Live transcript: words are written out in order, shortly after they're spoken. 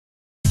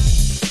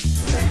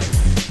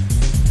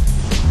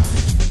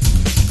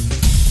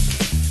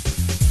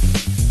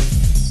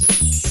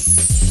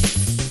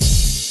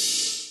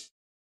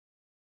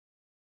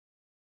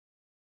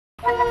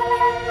Hey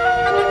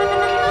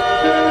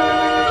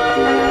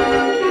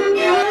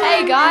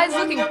guys,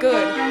 looking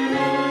good.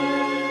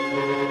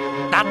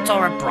 That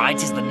Torah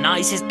Bright is the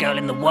nicest girl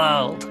in the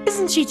world.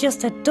 Isn't she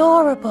just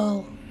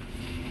adorable?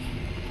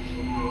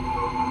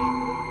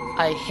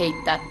 I hate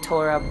that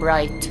Torah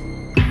Bright.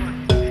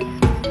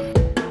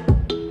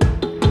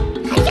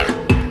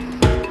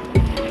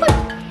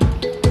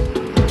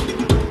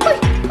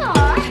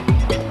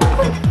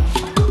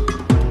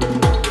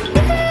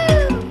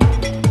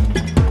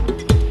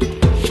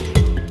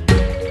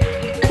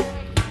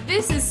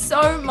 This is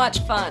so much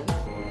fun.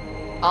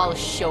 I'll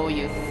show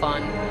you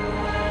fun.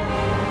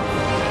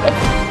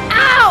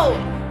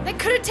 Ow! They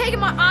could have taken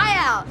my eye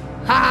out.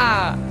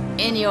 Ha!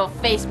 In your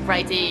face,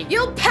 Brighty.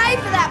 You'll pay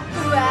for that,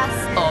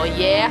 Buaas. Oh,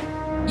 yeah?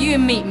 You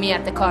meet me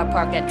at the car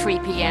park at 3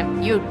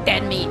 p.m. You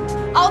dead meat.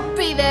 I'll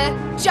be there.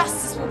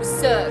 Justice will be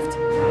served.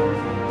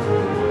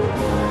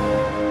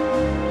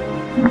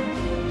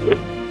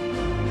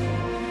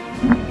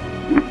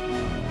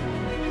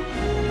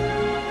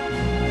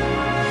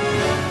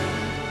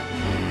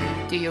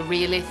 Do you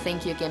really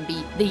think you can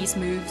beat these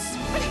moves?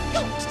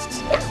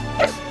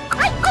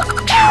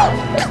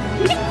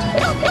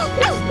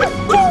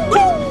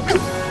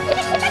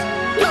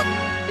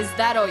 Is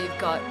that all you've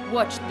got?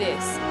 Watch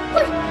this.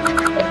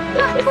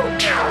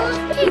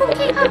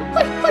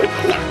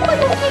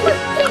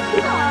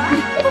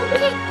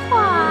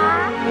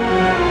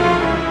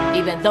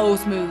 Even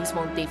those moves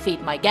won't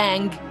defeat my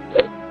gang.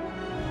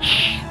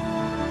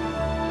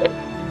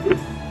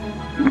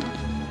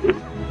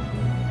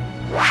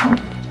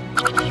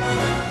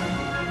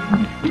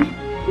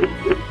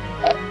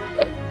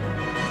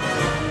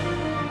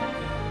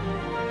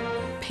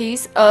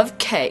 Piece of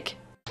cake.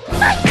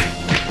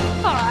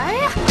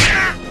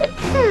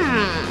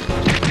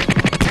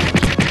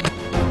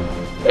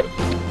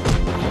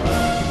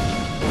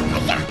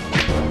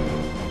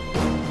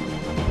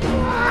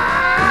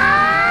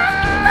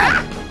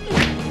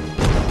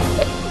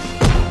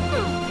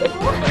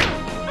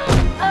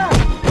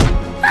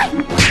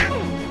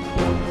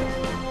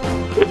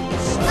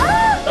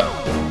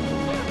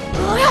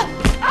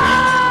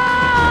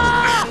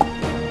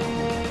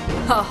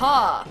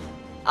 Haha!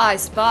 I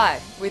spy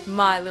with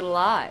my little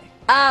eye.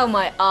 Ow,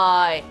 my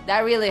eye!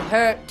 That really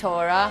hurt,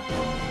 Torah.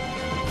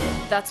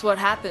 That's what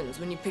happens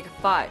when you pick a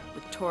fight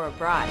with Torah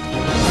Bright.